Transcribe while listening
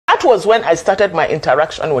That was when I started my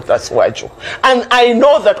interaction with Asiwaju. And I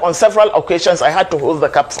know that on several occasions I had to hold the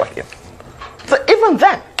cup for him. So even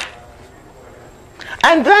then.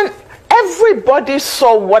 And then everybody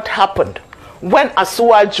saw what happened when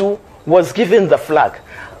Asiwaju was given the flag.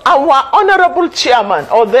 Our honorable chairman,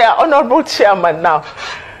 or their honorable chairman now,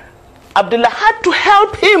 Abdullah, had to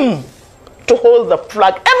help him to hold the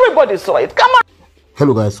flag. Everybody saw it. Come on.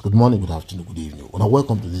 Hello guys, good morning, good afternoon, good evening, and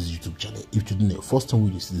welcome to this YouTube channel. If you didn't know, first time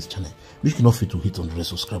you see this channel, make sure not to hit on the red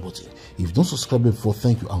subscribe button. If you don't subscribe before,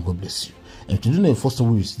 thank you and God bless you. And if you didn't know, first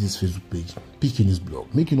time you see this Facebook page, pick in this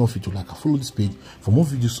blog, make enough to like and follow this page for more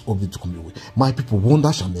videos updates to come your way. My people,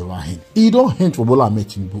 wonder shall never end. You don't end for Bola Ahmed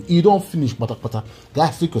Tinubu. You don't finish pata.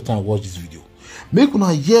 Guys, take your time and watch this video. Make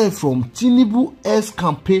una hear from Tinubu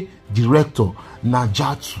ex-campaign director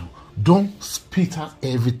Najatu. Don't spit out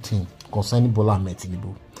everything concerning Bola Ahmed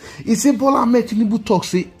Tinubu. He said Bola Ahmed Tinubu talk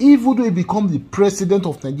say even though he become the president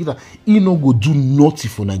of Nigeria, he no go do nothing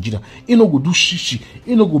for Nigeria. He no go do shishi.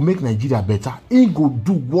 He no go make Nigeria better. He go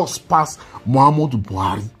do worse past Muhammadu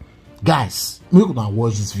Buhari. Guys, make una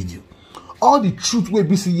watch this video. All the truth wey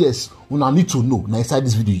be say yes, una need to know. Now inside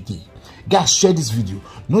this video today. Guys, share this video.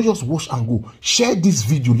 Not just watch and go. Share this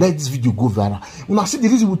video. Let this video go viral. When I see the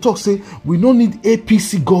reason we talk, say we don't need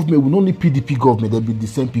APC government, we don't need PDP government. They be the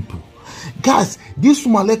same people. Guys, this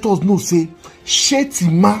woman let us know, say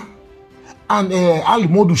Shetima and Ali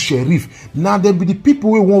Modu Sheriff. Now they be the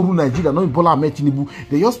people who want rule Nigeria, not Bola Ahmed Tinubu.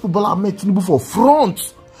 They just put Bola Ahmed Tinubu for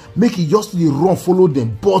front. Make it just the run, follow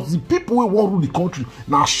them. But the people who want rule the country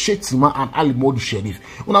now Shetima and Ali Modu Sheriff.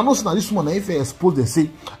 When I know that this woman, if they expose them, say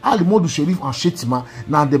Ali Modu Sheriff and Shetima,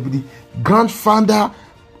 now they be the grandfather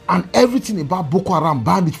and everything about Boko Haram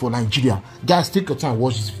bandit for Nigeria. Guys, take your time,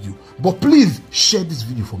 watch this video. But please share this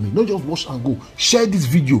video for me. Not just watch and go. Share this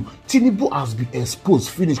video. Tinubu has been exposed.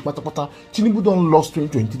 Finished. Pata. Tinubu don't lost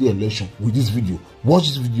 2023 election with this video. Watch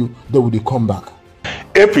this video. Then will they come back?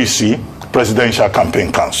 APC Presidential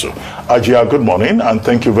Campaign Council. Ajia, good morning, and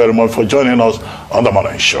thank you very much for joining us on the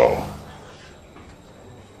morning show.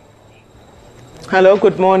 Hello,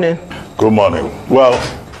 good morning. Good morning. Well,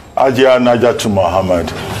 Ajia Najatu Mohammed,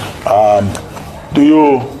 do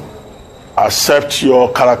you accept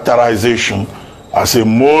your characterization as a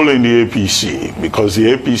mole in the APC? Because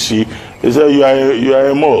the APC is that you are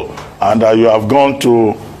a mole, and you have gone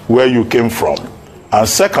to where you came from. And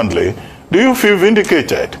secondly, do you feel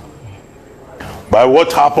vindicated by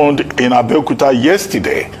what happened in Abeokuta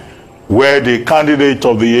yesterday, where the candidate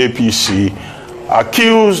of the APC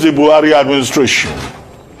accused the Buhari administration,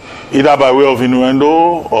 either by way of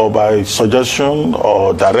innuendo or by suggestion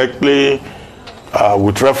or directly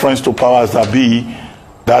with reference to powers that be,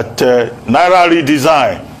 that Naira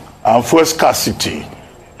redesign and fuel scarcity,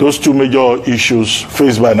 those two major issues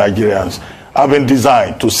faced by Nigerians, have been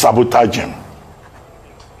designed to sabotage him?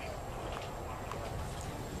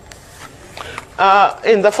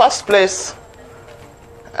 In the first place,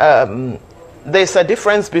 there's a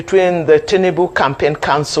difference between the Tinubu Campaign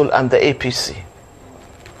Council and the APC.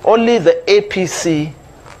 Only the APC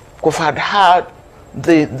could have had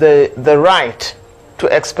the right to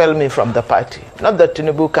expel me from the party, not the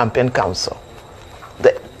Tinubu Campaign Council.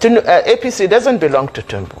 The APC doesn't belong to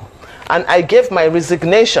Tinubu. And I gave my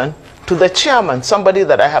resignation to the chairman, somebody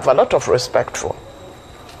that I have a lot of respect for.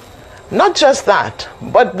 Not just that,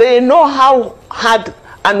 but they know how hard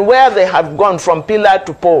and where they have gone from pillar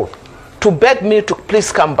to pole to beg me to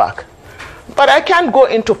please come back. But I can't go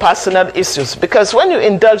into personal issues, because when you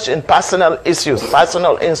indulge in personal issues,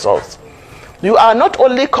 personal insults, you are not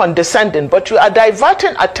only condescending, but you are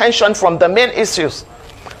diverting attention from the main issues,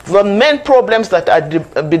 the main problems that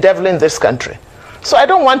are bedeviling this country. So I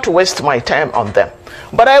don't want to waste my time on them.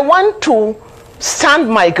 But I want to stand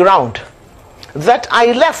my ground that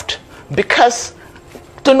I left because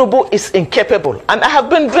Tinubu is incapable. And I have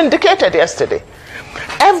been vindicated yesterday.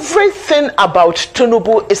 Everything about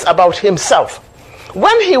Tinubu is about himself.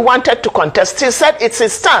 When he wanted to contest, he said it's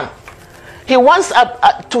his turn. He wants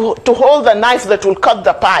to hold the knife that will cut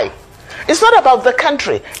the pie. It's not about the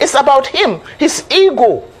country. It's about him, his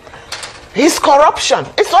ego, his corruption.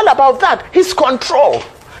 It's all about that. His control,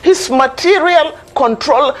 his material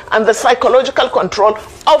control and the psychological control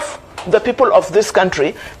of the people of this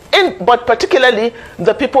country, but particularly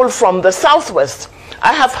the people from the Southwest.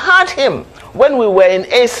 I have heard him when we were in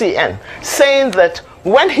ACN saying that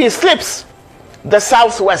when he sleeps, the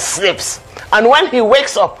Southwest sleeps. And when he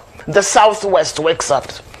wakes up, the Southwest wakes up.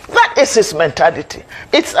 That is his mentality.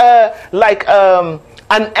 It's like an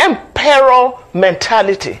emperor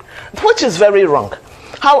mentality, which is very wrong.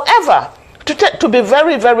 However, to be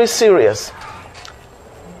very, very serious,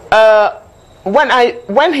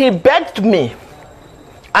 when he begged me,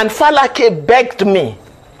 and Falake begged me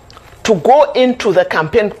to go into the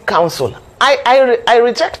campaign council, I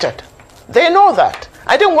rejected. They know that.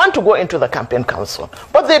 I didn't want to go into the campaign council,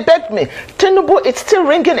 but they begged me. Tinubu, it's still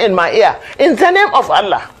ringing in my ear. In the name of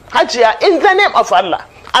Allah, Hajia, in the name of Allah,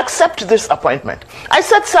 accept this appointment. I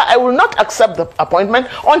said, sir, I will not accept the appointment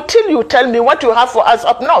until you tell me what you have for us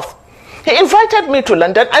up north. He invited me to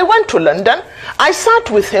London. I went to London. I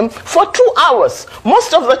sat with him for 2 hours.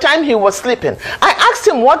 Most of the time he was sleeping. I asked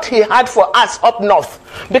him what he had for us up north,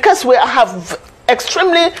 because we have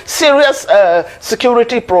extremely serious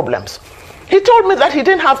security problems. He told me that he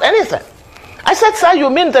didn't have anything. I said, sir, you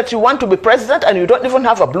mean that you want to be president and you don't even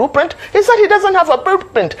have a blueprint? He said he doesn't have a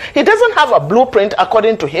blueprint. He doesn't have a blueprint,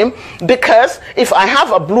 according to him, because if I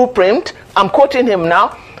have a blueprint, I'm quoting him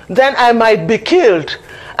now, then I might be killed,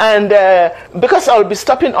 and because I'll be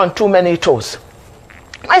stepping on too many toes.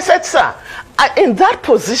 I said, sir, in that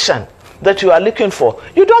position that you are looking for,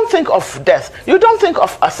 you don't think of death. You don't think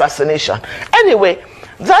of assassination. Anyway,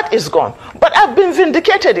 that is gone. But I've been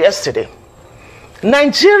vindicated yesterday.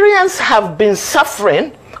 Nigerians have been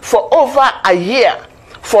suffering for over a year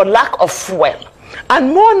for lack of fuel.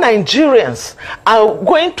 And more Nigerians are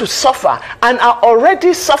going to suffer and are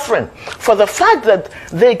already suffering for the fact that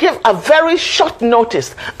they give a very short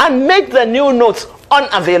notice and make the new notes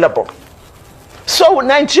unavailable. So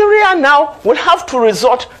Nigeria now will have to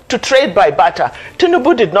resort to trade by barter.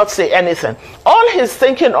 Tinubu did not say anything. All he's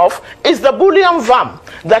thinking of is the bullion VAM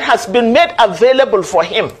that has been made available for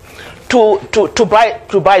him to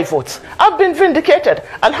buy votes. I've been vindicated,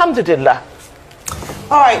 alhamdulillah.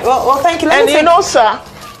 All right, well thank you. And you know, sir,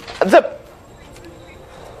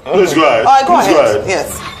 Please go ahead. All right, go ahead. Ahead.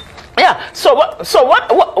 Yes. Yeah, so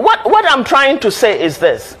what I'm trying to say is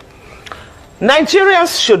this.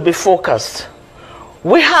 Nigerians should be focused.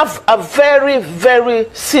 We have a very, very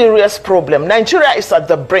serious problem. Nigeria is at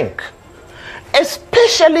the brink,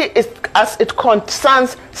 especially as it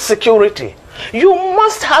concerns security. You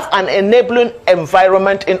must have an enabling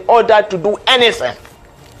environment in order to do anything.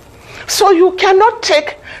 So you cannot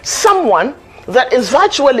take someone that is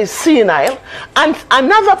virtually senile and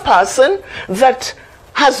another person that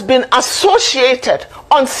has been associated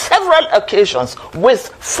on several occasions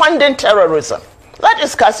with funding terrorism. That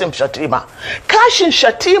is Kashim Shettima. Kashim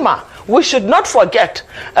Shettima, we should not forget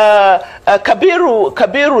Kabiru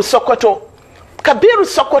Sokoto. Kabiru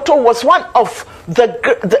Sokoto was one of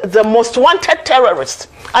the most wanted terrorists,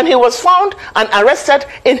 and he was found and arrested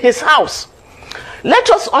in his house.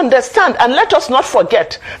 Let us understand and let us not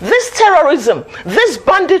forget, this terrorism, this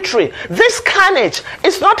banditry, this carnage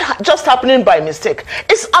is not just happening by mistake.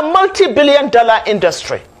 It's a multi-billion-dollar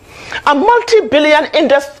industry. A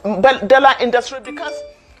multi-billion-dollar industry because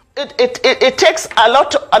it takes a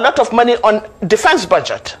lot of money on defense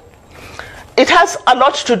budget. It has a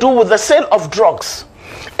lot to do with the sale of drugs.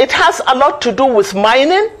 It has a lot to do with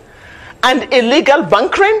mining and illegal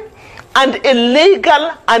bunkering and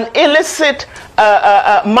illegal and illicit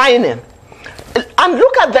mining. And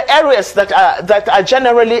look at the areas that are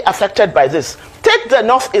generally affected by this. Take the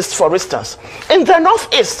Northeast, for instance. In the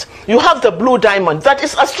Northeast, you have the blue diamond. That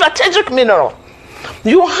is a strategic mineral.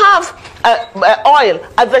 You have oil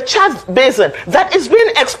at the Chad Basin that is being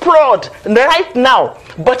explored right now,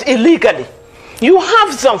 but illegally. You have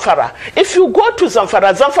Zamfara. If you go to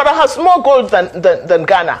Zamfara, Zamfara has more gold than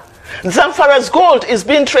Ghana. Zamfara's gold is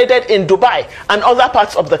being traded in Dubai and other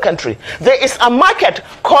parts of the country. There is a market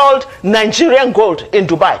called Nigerian gold in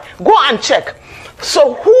Dubai. Go and check.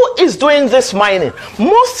 So who is doing this mining?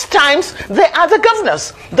 Most times they are the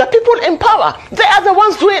governors, the people in power. They are the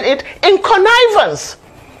ones doing it in connivance.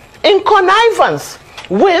 In connivance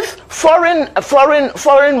with foreign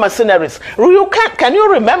mercenaries. Can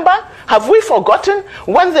you remember? Have we forgotten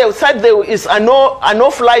when they said there is a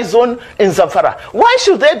no-fly zone in Zamfara? Why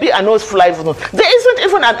should there be a no-fly zone? There isn't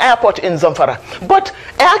even an airport in Zamfara. But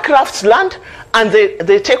aircrafts land and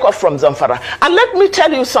they take off from Zamfara. And let me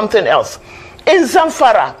tell you something else. In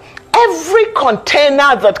Zamfara, every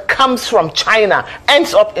container that comes from China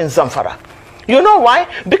ends up in Zamfara. You know why?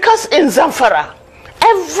 Because in Zamfara,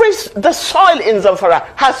 the soil in Zamfara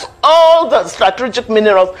has all the strategic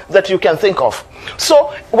minerals that you can think of.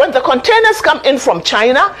 So when the containers come in from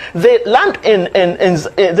China, they land they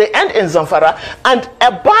end in Zamfara, and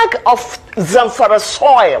a bag of Zamfara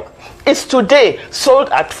soil is today sold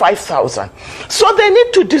at 5,000. So they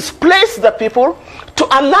need to displace the people to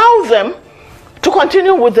allow them to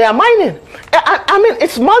continue with their mining. I mean,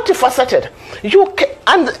 it's multifaceted.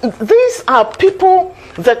 And these are people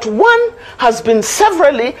that one has been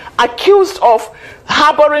severally accused of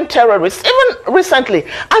harboring terrorists, even recently.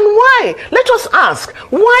 And why? Let us ask,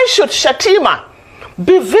 why should Shatima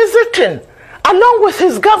be visiting, along with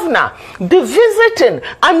his governor, be visiting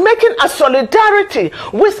and making a solidarity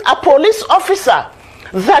with a police officer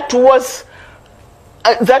that was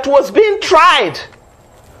being tried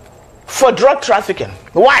for drug trafficking?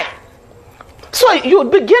 Why? So you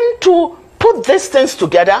begin to put these things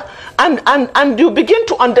together and you begin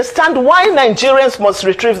to understand why Nigerians must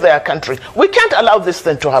retrieve their country. We can't allow this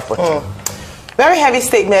thing to happen. Very heavy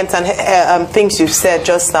statements and things you've said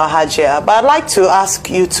just now, Hajia. But I'd like to ask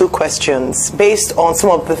you two questions based on some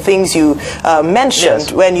of the things you mentioned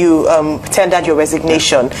when you tendered your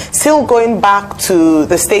resignation. Still going back to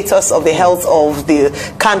the status of the health of the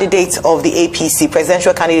candidate of the APC,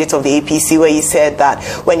 presidential candidate of the APC, where you said that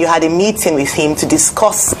when you had a meeting with him to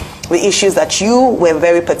discuss the issues that you were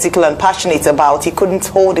very particular and passionate about, he couldn't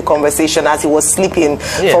hold the conversation as he was sleeping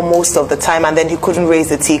for most of the time, and then he couldn't raise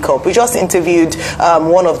the teacup. We just interviewed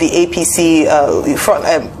one of the APC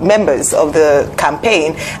members of the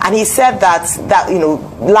campaign, and he said that you know,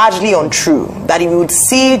 largely untrue, that he would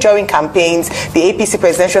see during campaigns the APC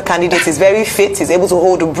presidential candidate is very fit, he's able to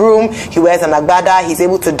hold a broom, he wears an agbada, he's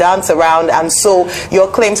able to dance around. And so your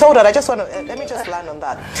claims, hold on, I just want to let me just land on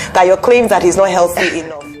that your claims that he's not healthy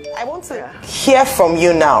enough. I want to hear from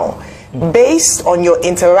you now, based on your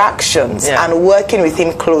interactions and working with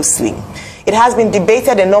him closely. It has been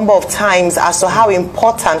debated a number of times as to how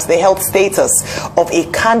important the health status of a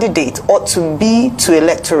candidate ought to be to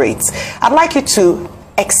electorates. I'd like you to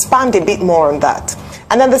expand a bit more on that.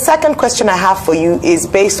 And then the second question I have for you is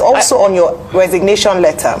based also on your resignation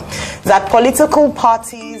letter, that political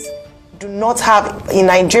parties do not have, in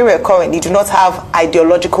Nigeria currently, do not have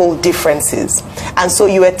ideological differences. And so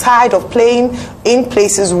you were tired of playing in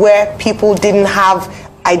places where people didn't have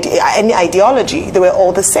any ideology. They were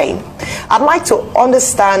all the same. I'd like to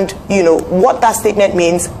understand, you know, what that statement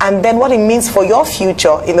means, and then what it means for your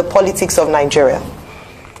future in the politics of Nigeria.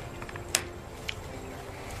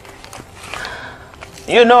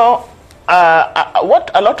 You know,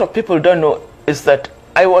 what a lot of people don't know is that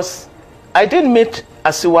I didn't meet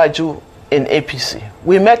Asiwaju in APC.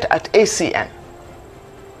 We met at ACN.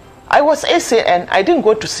 I was ACN, I didn't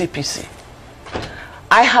go to CPC.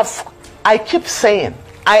 I keep saying,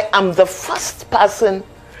 I am the first person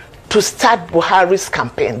to start Buhari's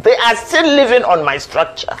campaign. They are still living on my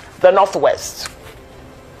structure, the Northwest.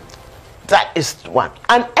 That is one.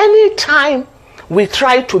 And any time we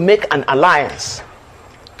try to make an alliance,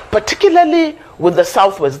 particularly with the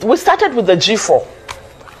Southwest, we started with the G4.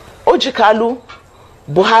 Ojikalu,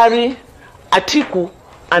 Buhari, Atiku,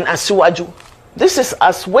 and Asiwaju. This is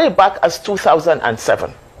as way back as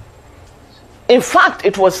 2007. In fact,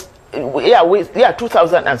 it was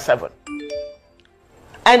 2007.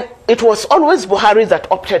 And it was always Buhari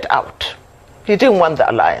that opted out. He didn't want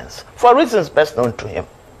the alliance, for reasons best known to him.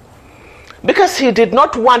 Because he did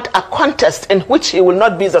not want a contest in which he will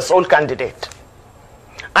not be the sole candidate.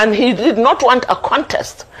 And he did not want a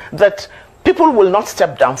contest that people will not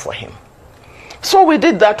step down for him. So we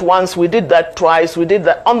did that once, we did that twice, we did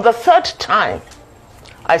that. On the third time,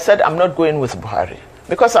 I said, I'm not going with Buhari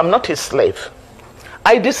because I'm not his slave.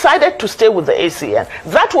 I decided to stay with the ACN.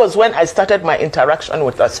 That was when I started my interaction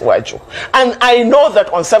with Asiwaju. And I know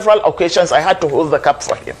that on several occasions I had to hold the cup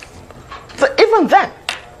for him. So even then.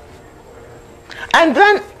 And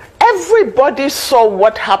then everybody saw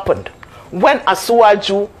what happened when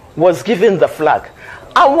Asiwaju was given the flag.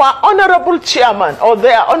 Our honorable chairman, or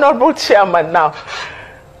their honorable chairman now,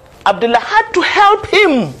 Abdullah, had to help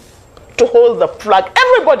him to hold the flag.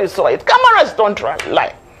 Everybody saw it. Cameras don't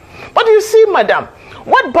lie. But you see, madam,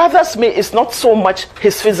 what bothers me is not so much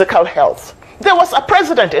his physical health. There was a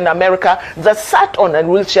president in America that sat on a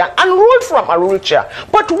wheelchair and ruled from a wheelchair.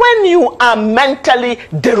 But when you are mentally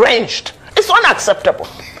deranged, it's unacceptable.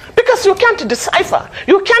 Because you can't decipher,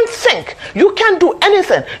 you can't think, you can't do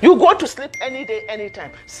anything. You go to sleep any day,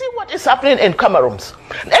 anytime. See what is happening in Cameroons.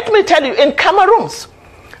 Let me tell you, in Cameroons,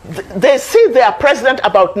 they see their president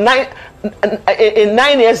about in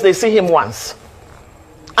 9 years, they see him once.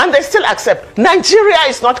 And they still accept. Nigeria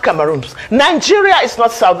is not Cameroon. Nigeria is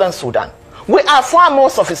not Southern Sudan. We are far more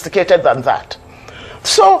sophisticated than that.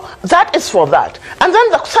 So that is for that. And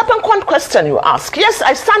then the subsequent question you ask, yes,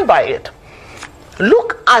 I stand by it.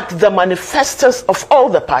 Look at the manifestos of all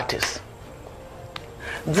the parties.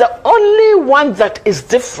 The only one that is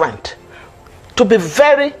different, to be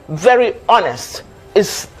very, very honest,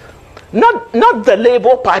 is Not the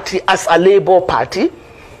Labour Party as a Labour Party,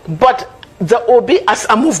 but the Obi as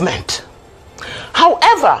a movement.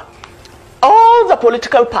 However, all the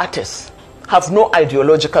political parties have no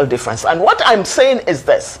ideological difference. And what I'm saying is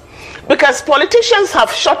this, because politicians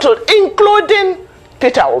have shuttled, including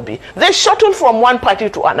Peter Obi, they shuttled from one party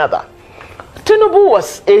to another. Tinubu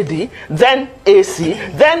was AD, then AC,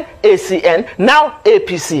 then ACN, now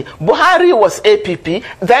APC. Buhari was APP,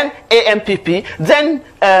 then AMPP, then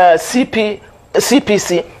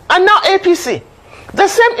CPC, and now APC. The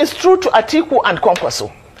same is true to Atiku and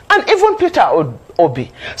Kwankwaso, and even Peter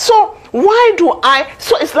Obi. So why do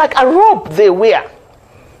so it's like a robe they wear.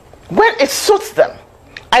 When it suits them,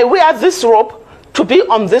 I wear this robe to be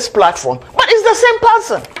on this platform, but it's the same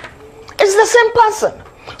person. It's the same person.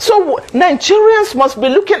 So Nigerians must be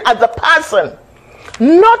looking at the person,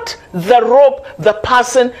 not the robe the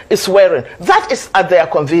person is wearing. That is at their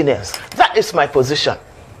convenience. That is my position.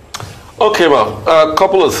 Okay, ma'am. A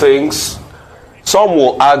couple of things. Some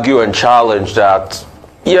will argue and challenge that,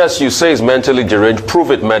 yes, you say he's mentally deranged,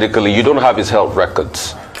 prove it medically, you don't have his health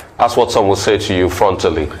records. That's what some will say to you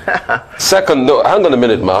frontally. Second, no, hang on a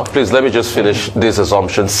minute, ma. Please, let me just finish this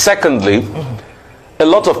assumption. Secondly, a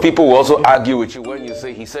lot of people will also argue with you when you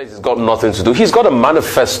say he says he's got nothing to do. He's got a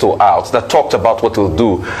manifesto out that talked about what he'll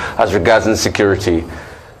do as regards insecurity.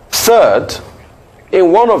 Third,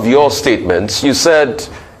 in one of your statements, you said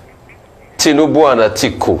Tinubu and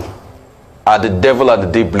Atiku are the devil at the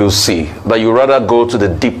deep blue sea, that you rather go to the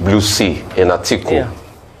deep blue sea in Atiku. Yeah.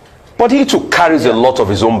 But he too carries a lot of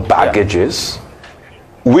his own baggages,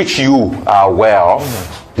 which you are aware of,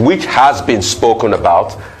 which has been spoken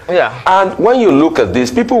about. Yeah. And when you look at this,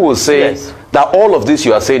 people will say that all of this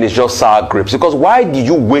you are saying is just sour grapes. Because why did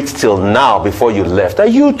you wait till now before you left?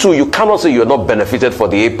 And you too, you cannot say you're not benefited for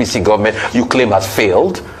the APC government you claim has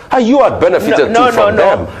failed. And you had benefited from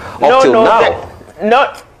them up till now.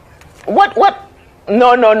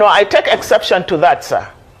 No, I take exception to that, sir.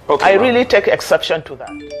 Okay, I really take exception to that.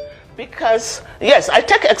 Because, yes, I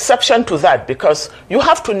take exception to that because you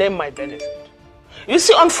have to name my benefit. You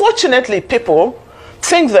see, unfortunately, people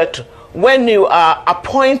think that when you are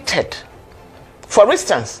appointed, for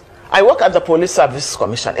instance, I work at the Police Service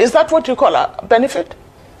Commission. Is that what you call a benefit?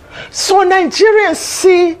 So Nigerians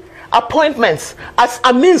see appointments as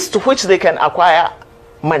a means to which they can acquire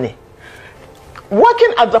money.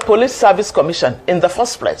 Working at the Police Service Commission in the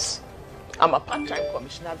first place, I'm a part-time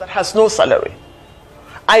commissioner that has no salary.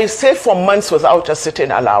 I stay for months without a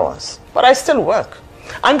sitting allowance, but I still work.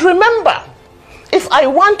 And remember, if I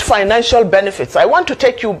want financial benefits, I want to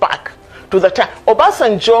take you back to the time.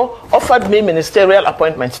 Obasanjo offered me ministerial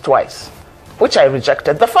appointments twice, which I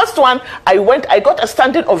rejected. The first one, I got a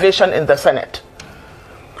standing ovation in the Senate.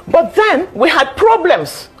 But then we had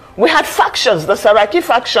problems. We had factions, the Saraki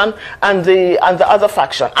faction and the other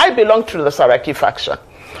faction. I belonged to the Saraki faction.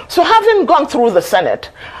 So having gone through the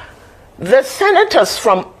Senate, the senators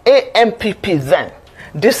from AMPP then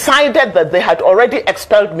decided that they had already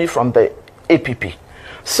expelled me from the APP.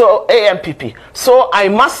 So AMPP. So I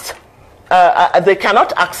must, they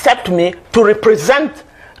cannot accept me to represent,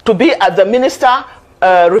 to be the minister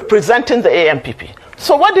representing the AMPP.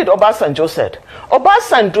 So what did Obasanjo said?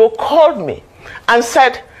 Obasanjo called me and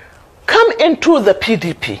said, come into the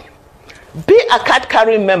PDP, be a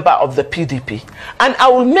card-carrying member of the PDP, and I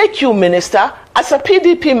will make you minister as a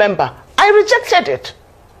PDP member. I rejected it.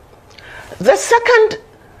 The second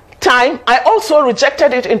time, I also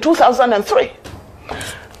rejected it in 2003.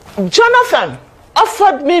 Jonathan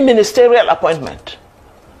offered me ministerial appointment.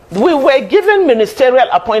 We were given ministerial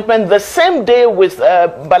appointment the same day with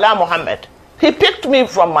Bala Mohammed. He picked me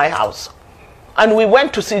from my house. And we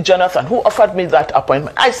went to see Jonathan, who offered me that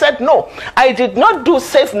appointment. I said, no, I did not do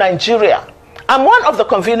Save Nigeria. I'm one of the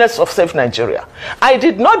conveners of Save Nigeria. I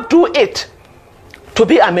did not do it to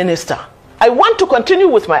be a minister. I want to continue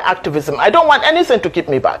with my activism. I don't want anything to keep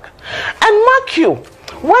me back. And mark you,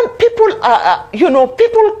 when people are,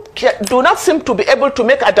 people do not seem to be able to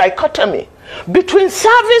make a dichotomy between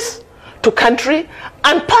service to country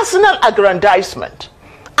and personal aggrandizement.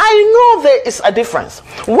 I know there is a difference.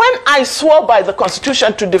 When I swore by the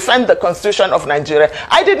Constitution to defend the Constitution of Nigeria,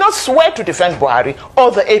 I did not swear to defend Buhari or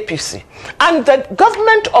the APC. And the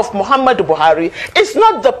government of Muhammad Buhari is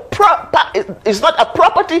not a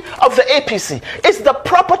property of the APC. It's the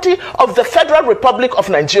property of the Federal Republic of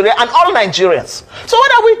Nigeria and all Nigerians. So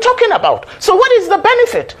what are we talking about? So what is the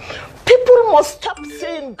benefit? People must stop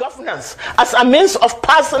seeing governance as a means of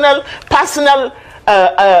personal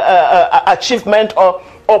achievement or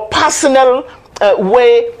personal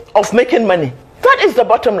way of making money. That is the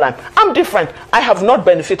bottom line. I'm different. I have not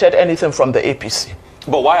benefited anything from the APC.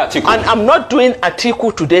 But why Atiku? And I'm not doing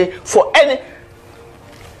Atiku today for any...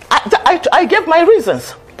 I gave my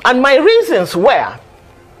reasons. And my reasons were,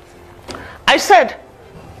 I said,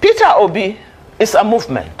 Peter Obi is a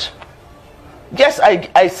movement. Yes,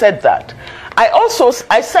 I said that.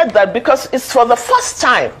 I said that because it's for the first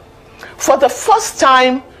time,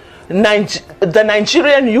 the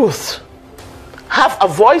Nigerian youth have a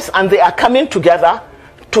voice and they are coming together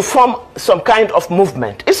to form some kind of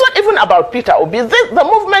movement. It's not even about Peter Obi. The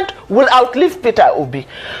movement will outlive Peter Obi.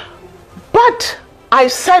 But I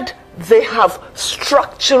said they have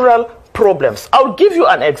structural problems. I'll give you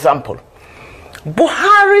an example.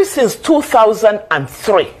 Buhari since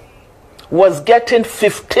 2003 was getting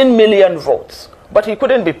 15 million votes, but he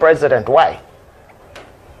couldn't be president. Why?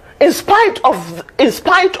 In spite of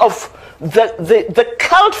the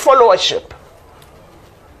cult followership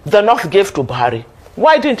the North gave to Buhari,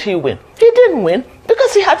 why didn't he win? He didn't win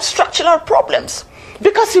because he had structural problems,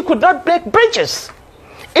 because he could not make bridges.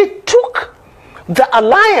 It took the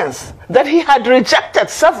alliance that he had rejected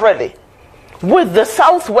severally, with the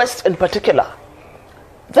Southwest in particular,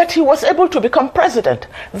 that he was able to become president.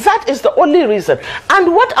 That is the only reason.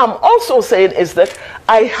 And what I'm also saying is that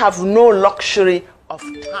I have no luxury of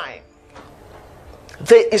time.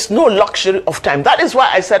 There is no luxury of time. That is why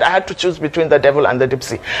I said I had to choose between the devil and the deep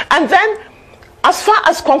sea. And then, as far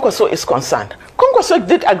as Kwankwaso is concerned, Kwankwaso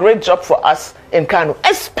did a great job for us in Kano,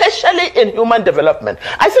 especially in human development.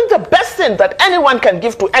 I think the best thing that anyone can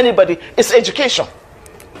give to anybody is education.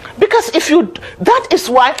 Because that is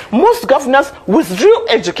why most governors withdrew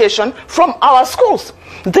education from our schools.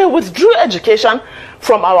 They withdrew education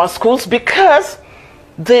from our schools because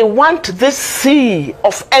they want this sea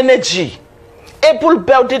of energy.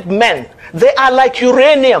 Able-bodied men, they are like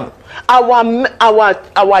uranium.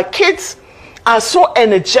 Our kids are so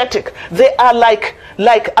energetic. They are like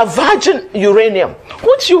a virgin uranium,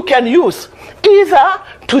 which you can use either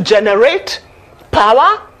to generate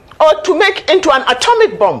power or to make into an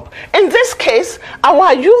atomic bomb. In this case,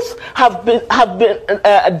 our youth have been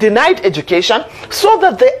denied education, so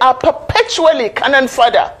that they are perpetually cannon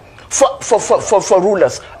fodder for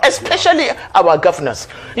rulers, especially our governors.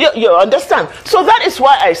 You understand? So that is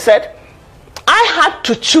why I said I had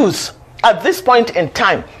to choose at this point in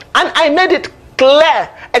time, and I made it clear,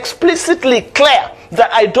 explicitly clear,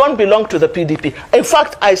 that I don't belong to the PDP. In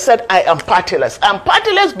fact, I said I am partyless. I'm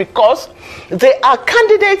partyless because there are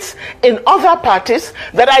candidates in other parties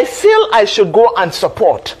that I feel I should go and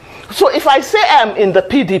support. So if I say I'm in the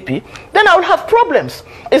PDP, then I will have problems.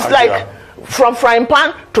 It's like from frying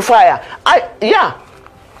pan to fire. I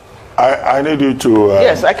need you to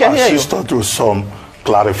yes, I can assist us to some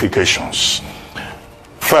clarifications.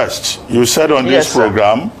 First, you said on this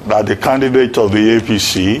program that the candidate of the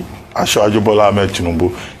APC, Asiwaju Bola Ahmed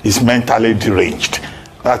Tinubu, is mentally deranged.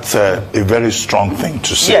 That's a very strong thing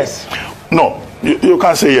to say. Yes. No, you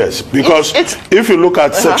can't say yes, because if you look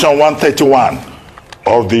at Section 131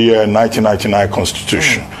 of the 1999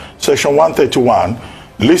 Constitution, Section 131,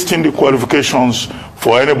 listing the qualifications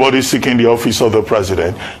for anybody seeking the office of the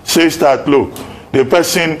president, says that, look, the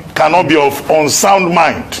person cannot be of unsound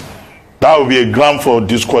mind. That will be a ground for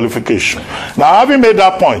disqualification. Now, having made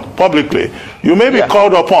that point publicly, you may be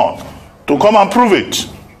called upon to come and prove it.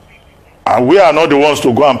 And we are not the ones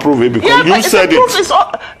to go and prove it, because you said it.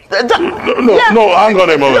 No, hang on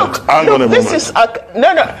a moment. Hang on a moment. This is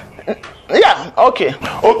okay.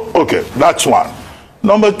 Okay, that's one.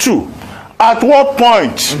 Number two, at what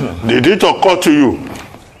point did it occur to you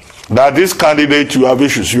that this candidate, you have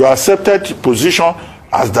issues? You accepted position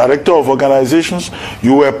as director of organizations.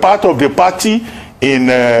 You were part of the party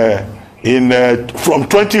from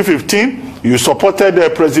 2015. You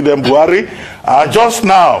supported President Buhari. Just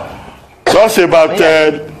now, just about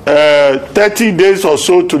 30 days or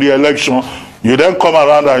so to the election, you then come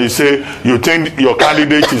around and you say you think your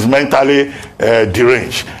candidate is mentally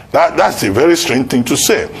deranged. That's a very strange thing to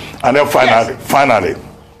say. And then finally.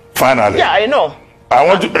 Yeah, I know. I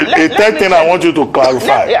want a third thing I want you to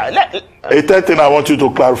clarify. A third thing I want you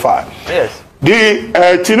to clarify. Yes. The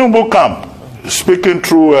Tinubu camp, speaking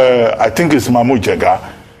through, I think it's Mahmoud Jega,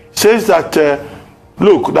 says that,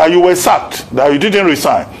 look, that you were sacked, that you didn't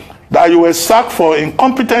resign, that you were sacked for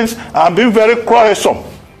incompetence and being very quarrelsome.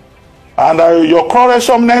 And your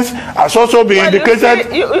quarrelsomeness has also been indicated.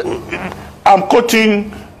 I'm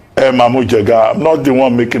quoting Mahmoud Jega, I'm not the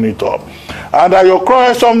one making it up. And that your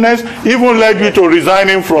quarrelsomeness even led you to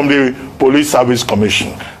resigning from the Police Service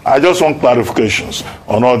Commission. I just want clarifications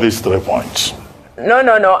on all these 3 points. No.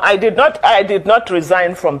 I did not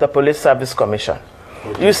resign from the Police Service Commission.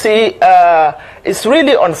 Okay. You see, it's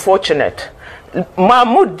really unfortunate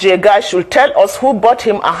Mahmoud Jega should tell us who bought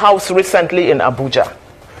him a house recently in Abuja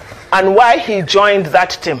and why he joined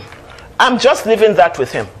that team. I'm just leaving that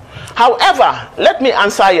with him. However, let me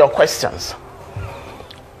answer your questions.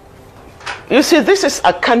 You see, this is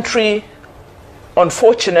a country,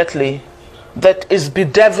 unfortunately, that is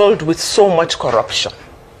bedeviled with so much corruption.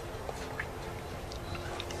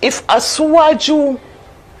 If Asuwaju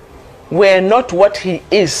were not what he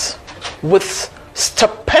is, with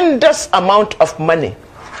stupendous amount of money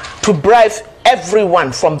to bribe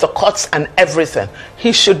everyone from the courts and everything,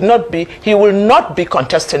 he will not be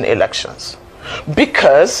contesting elections.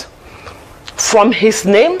 Because from his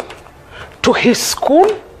name to his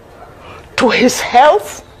school to his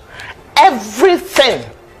health, everything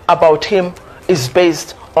about him is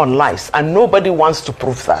based on lies, and nobody wants to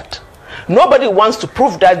prove that. Nobody wants to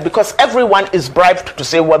prove that because everyone is bribed to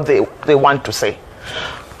say what they want to say.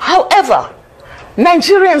 However,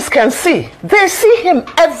 Nigerians can see. They see him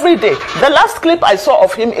every day. The last clip I saw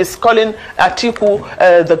of him is calling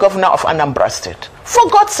Atiku the governor of Anambra State. For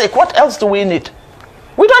God's sake, what else do we need?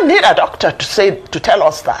 We don't need a doctor to tell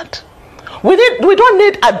us that. We don't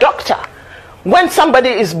need a doctor when somebody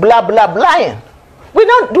is blah blah blahing. We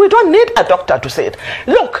don't need a doctor to say it.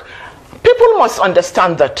 Look, people must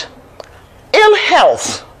understand that ill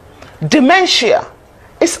health, dementia,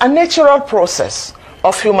 is a natural process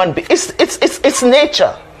of human being. It's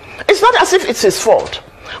nature. It's not as if it's his fault,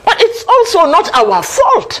 but it's also not our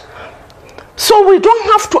fault. So we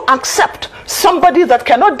don't have to accept somebody that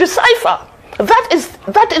cannot decipher. That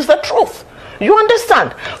is the truth. You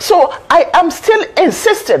understand? So I am still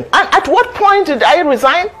insisting. And at what point did I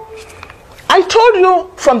resign? I told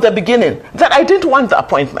you from the beginning that I didn't want the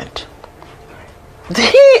appointment.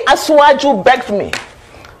 Asuwaju begged me.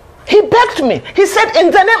 He begged me. He said,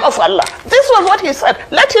 in the name of Allah. This was what he said.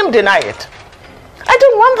 Let him deny it. I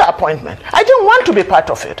didn't want the appointment. I didn't want to be part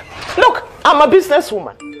of it. Look, I'm a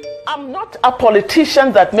businesswoman. I'm not a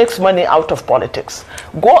politician that makes money out of politics.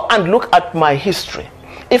 Go and look at my history.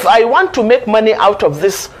 If I want to make money out of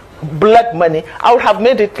this blood money, I would have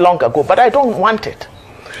made it long ago, but I don't want it.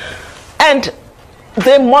 And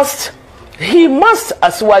he must,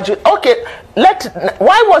 Asuwaju. Okay,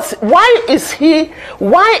 why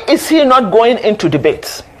is he not going into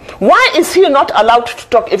debates? Why is he not allowed to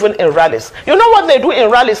talk even in rallies? You know what they do in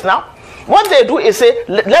rallies now? What they do is say,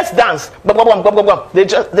 let's dance.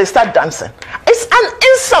 They start dancing. It's an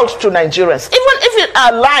insult to Nigerians. Even if it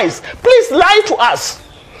are lies, please lie to us.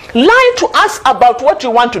 Lie to us about what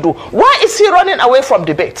you want to do. Why is he running away from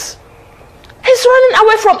debates? He's running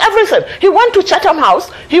away from everything. He went to Chatham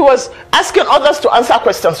House. He was asking others to answer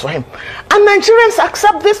questions for him. And Nigerians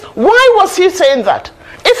accept this. Why was he saying that?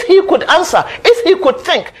 If he could answer, if he could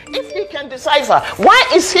think, if he can decipher, why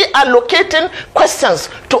is he allocating questions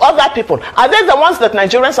to other people? Are they the ones that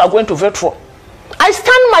Nigerians are going to vote for? I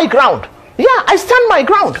stand my ground. Yeah, I stand my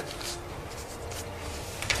ground.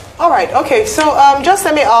 All right. Okay. So just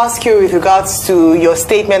let me ask you with regards to your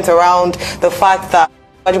statement around the fact that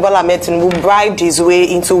Bola Ahmed Tinubu bribed his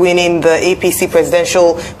way into winning the APC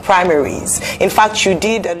presidential primaries. In fact, you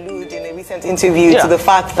did allude in a recent interview to the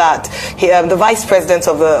fact that the vice president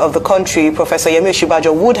of the country, Professor Yemi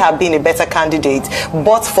Osinbajo, would have been a better candidate,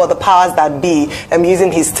 but for the powers that be,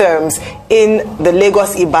 using his terms, in the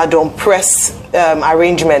Lagos-Ibadan press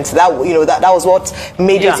arrangement. That was what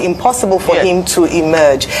made it impossible for him to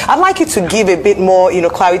emerge. I'd like you to give a bit more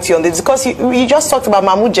clarity on this, because you just talked about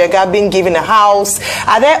Mahmoud Jega being given a house.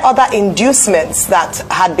 Are there other inducements that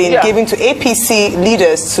had been given to APC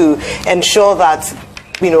leaders to ensure that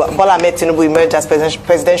Bola Ahmed Tinubu emerged as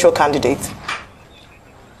presidential candidate?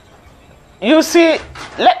 You see,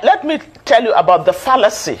 let me tell you about the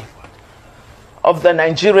fallacy of the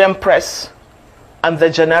Nigerian press and the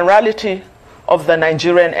generality of the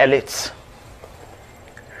Nigerian elites.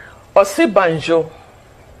 Osinbajo,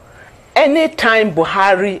 anytime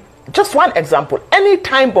Buhari, just one example,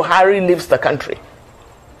 anytime Buhari leaves the country,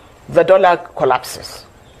 the dollar collapses.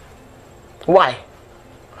 Why?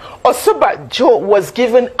 Osinbajo was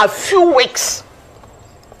given a few weeks,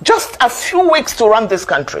 just a few weeks to run this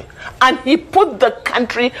country, and he put the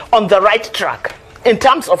country on the right track in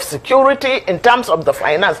terms of security, in terms of the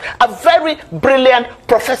finance. A very brilliant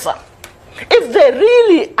professor. If they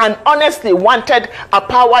really and honestly wanted a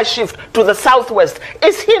power shift to the southwest,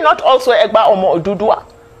 is he not also Egba Omo Odudua?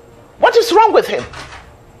 What is wrong with him?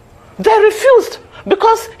 They refused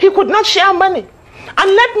because he could not share money.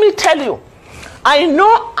 And let me tell you, I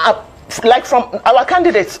know, like from our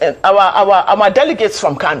candidates, our delegates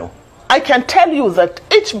from Kano, I can tell you that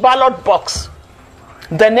each ballot box,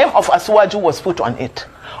 the name of Asuwaju was put on it.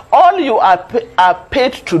 all you are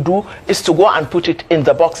paid to do is to go and put it in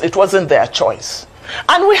the box. It wasn't their choice.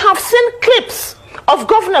 And we have seen clips of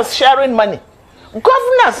governors sharing money.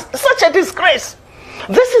 Governors, such a disgrace.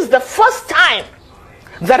 This is the first time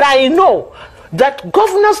that I know that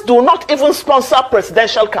governors do not even sponsor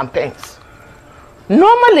presidential campaigns.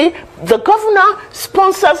 Normally, the governor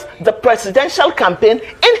sponsors the presidential campaign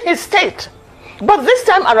in his state. But this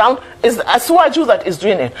time around, it's Asuwaju that is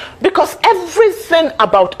doing it. Because everything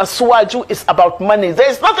about Asuwaju is about money. There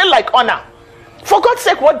is nothing like honor. For God's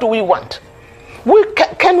sake, what do we want?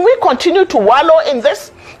 Can we continue to wallow in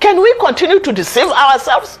this? Can we continue to deceive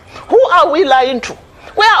ourselves? Who are we lying to?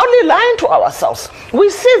 We are only lying to ourselves. We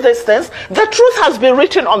see these things. The truth has been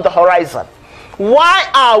written on the horizon. Why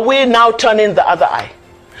are we now turning the other eye?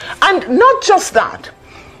 And not just that.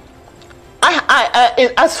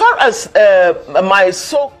 As far as my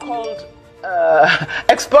so-called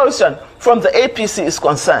expulsion from the APC is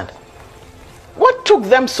concerned, what took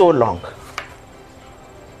them so long?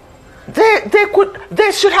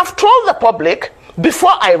 They should have told the public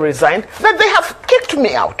before I resigned that they have kicked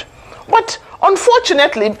me out. But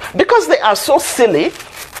unfortunately, because they are so silly,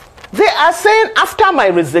 they are saying after my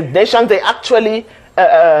resignation, they actually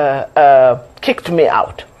kicked me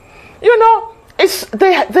out. You know,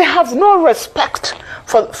 they have no respect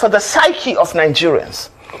for the psyche of Nigerians.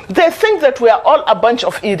 They think that we are all a bunch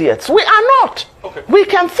of idiots. We are not. Okay. We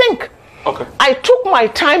can think. Okay. I took my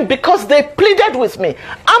time because they pleaded with me.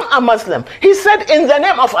 I'm a Muslim. He said, in the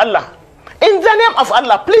name of Allah, in the name of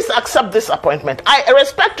Allah, please accept this appointment. I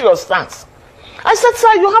respect your stance. I said,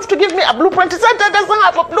 sir, you have to give me a blueprint. He said, that doesn't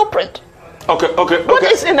have a blueprint. Okay. What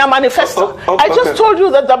is in a manifesto? I just told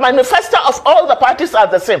you that the manifesto of all the parties are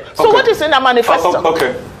the same. So what is in a manifesto?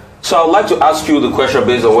 Okay. So I'd like to ask you the question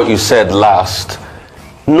based on what you said last.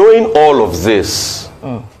 Knowing all of this,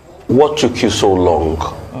 what took you so long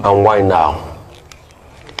and why now?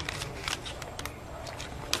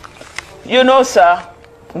 You know, sir,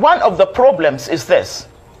 one of the problems is this.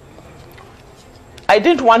 I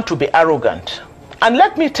didn't want to be arrogant. And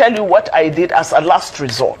let me tell you what I did as a last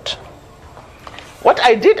resort. What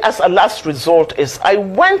I did as a last resort is I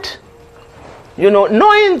went, you know,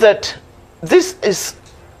 knowing that this is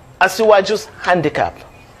Asiwaju's handicap,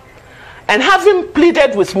 and having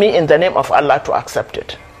pleaded with me in the name of Allah to accept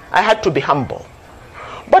it, I had to be humble.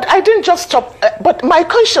 But I didn't just stop, but my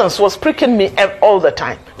conscience was pricking me all the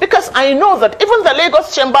time, because I know that even the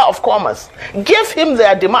Lagos Chamber of Commerce gave him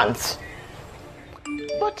their demands.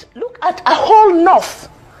 But look at a whole north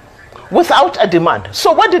without a demand.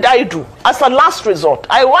 So what did I do? As a last resort,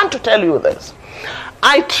 I want to tell you this.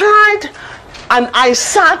 I tried and I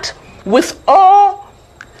sat with all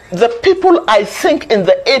the people I think in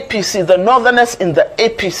the APC, the northerners in the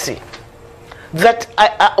APC, that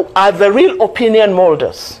are the real opinion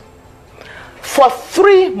molders. For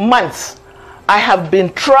 3 months, I have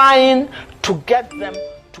been trying to get them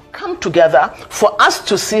to come together for us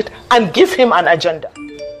to sit and give him an agenda.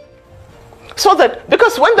 So that,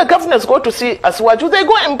 because when the governors go to see Asuwaju, they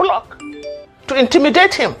go in block to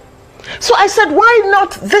intimidate him. So I said, why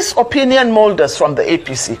not this opinion molders from the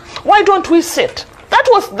APC? Why don't we sit? That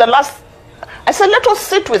was the last. I said, let us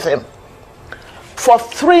sit with him. For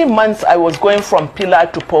 3 months, I was going from pillar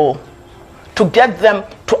to pole to get them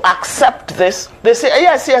to accept this. They say,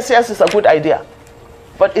 yes, it's a good idea.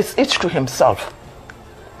 But it's each to himself.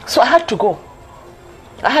 So I had to go.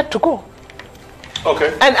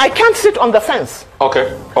 Okay. And I can't sit on the fence.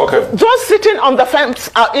 Okay. Those sitting on the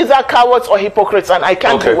fence are either cowards or hypocrites, and I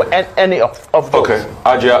can't do any of those. Okay.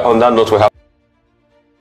 Ajia, on that note, we have